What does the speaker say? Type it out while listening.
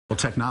Well,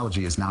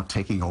 technology is now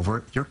taking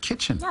over your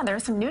kitchen. Yeah, there are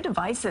some new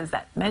devices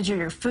that measure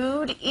your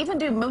food, even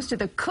do most of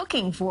the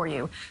cooking for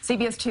you.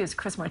 CBS 2's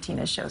Chris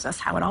Martinez shows us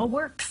how it all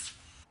works.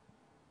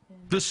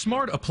 The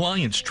smart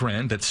appliance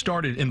trend that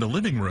started in the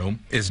living room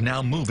is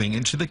now moving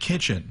into the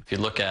kitchen. If you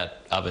look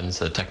at ovens,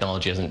 the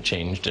technology hasn't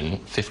changed in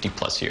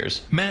 50+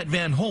 years. Matt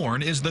Van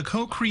Horn is the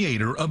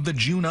co-creator of the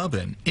June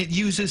oven. It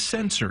uses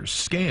sensors,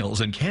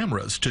 scales, and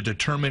cameras to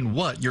determine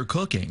what you're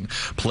cooking.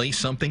 Place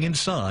something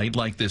inside,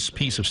 like this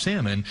piece of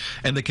salmon,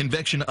 and the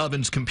convection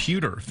oven's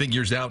computer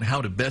figures out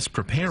how to best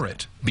prepare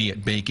it, be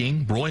it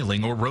baking,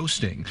 broiling, or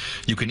roasting.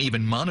 You can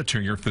even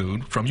monitor your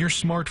food from your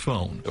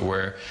smartphone.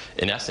 We're,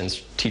 in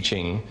essence,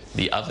 teaching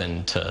the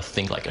oven to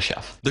think like a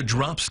chef. The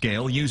drop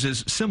scale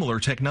uses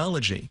similar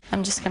technology.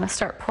 I'm just going to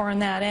start pouring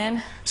that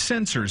in.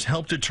 Sensors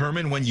help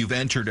determine when you've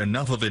entered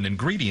enough of an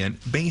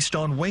ingredient based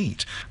on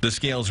weight. The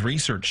scale's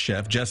research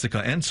chef,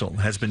 Jessica Ensel,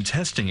 has been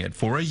testing it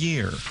for a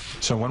year.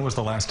 So when was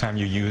the last time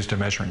you used a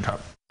measuring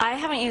cup? I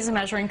haven't used a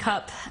measuring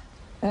cup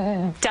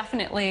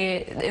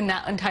definitely in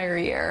that entire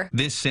year.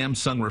 This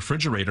Samsung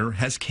refrigerator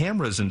has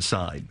cameras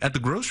inside. At the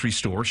grocery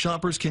store,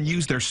 shoppers can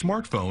use their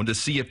smartphone to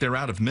see if they're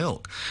out of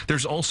milk.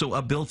 There's also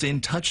a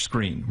built-in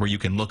touchscreen where you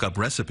can look up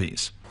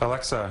recipes.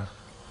 Alexa,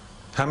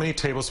 how many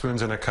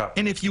tablespoons in a cup?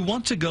 And if you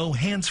want to go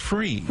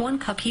hands-free, 1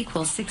 cup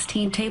equals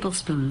 16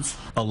 tablespoons.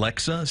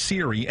 Alexa,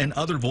 Siri, and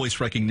other voice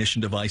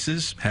recognition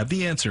devices have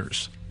the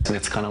answers.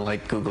 It's kind of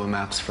like Google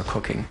Maps for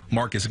cooking.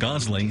 Marcus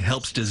Gosling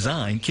helps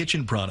design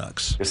kitchen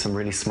products. There's some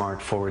really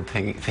smart,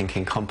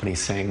 forward-thinking companies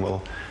saying,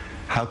 well,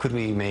 how could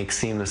we make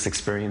seamless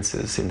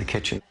experiences in the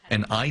kitchen?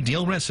 An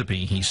ideal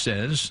recipe, he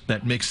says,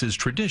 that mixes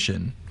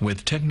tradition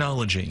with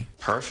technology.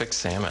 Perfect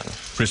salmon.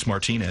 Chris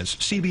Martinez,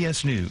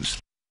 CBS News.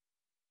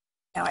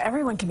 Now,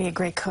 everyone can be a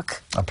great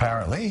cook.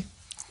 Apparently.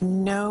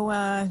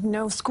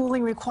 No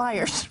schooling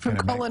required from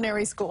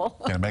culinary school.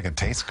 Gonna make it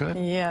taste good?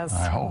 Yes.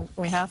 I hope.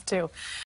 We have to.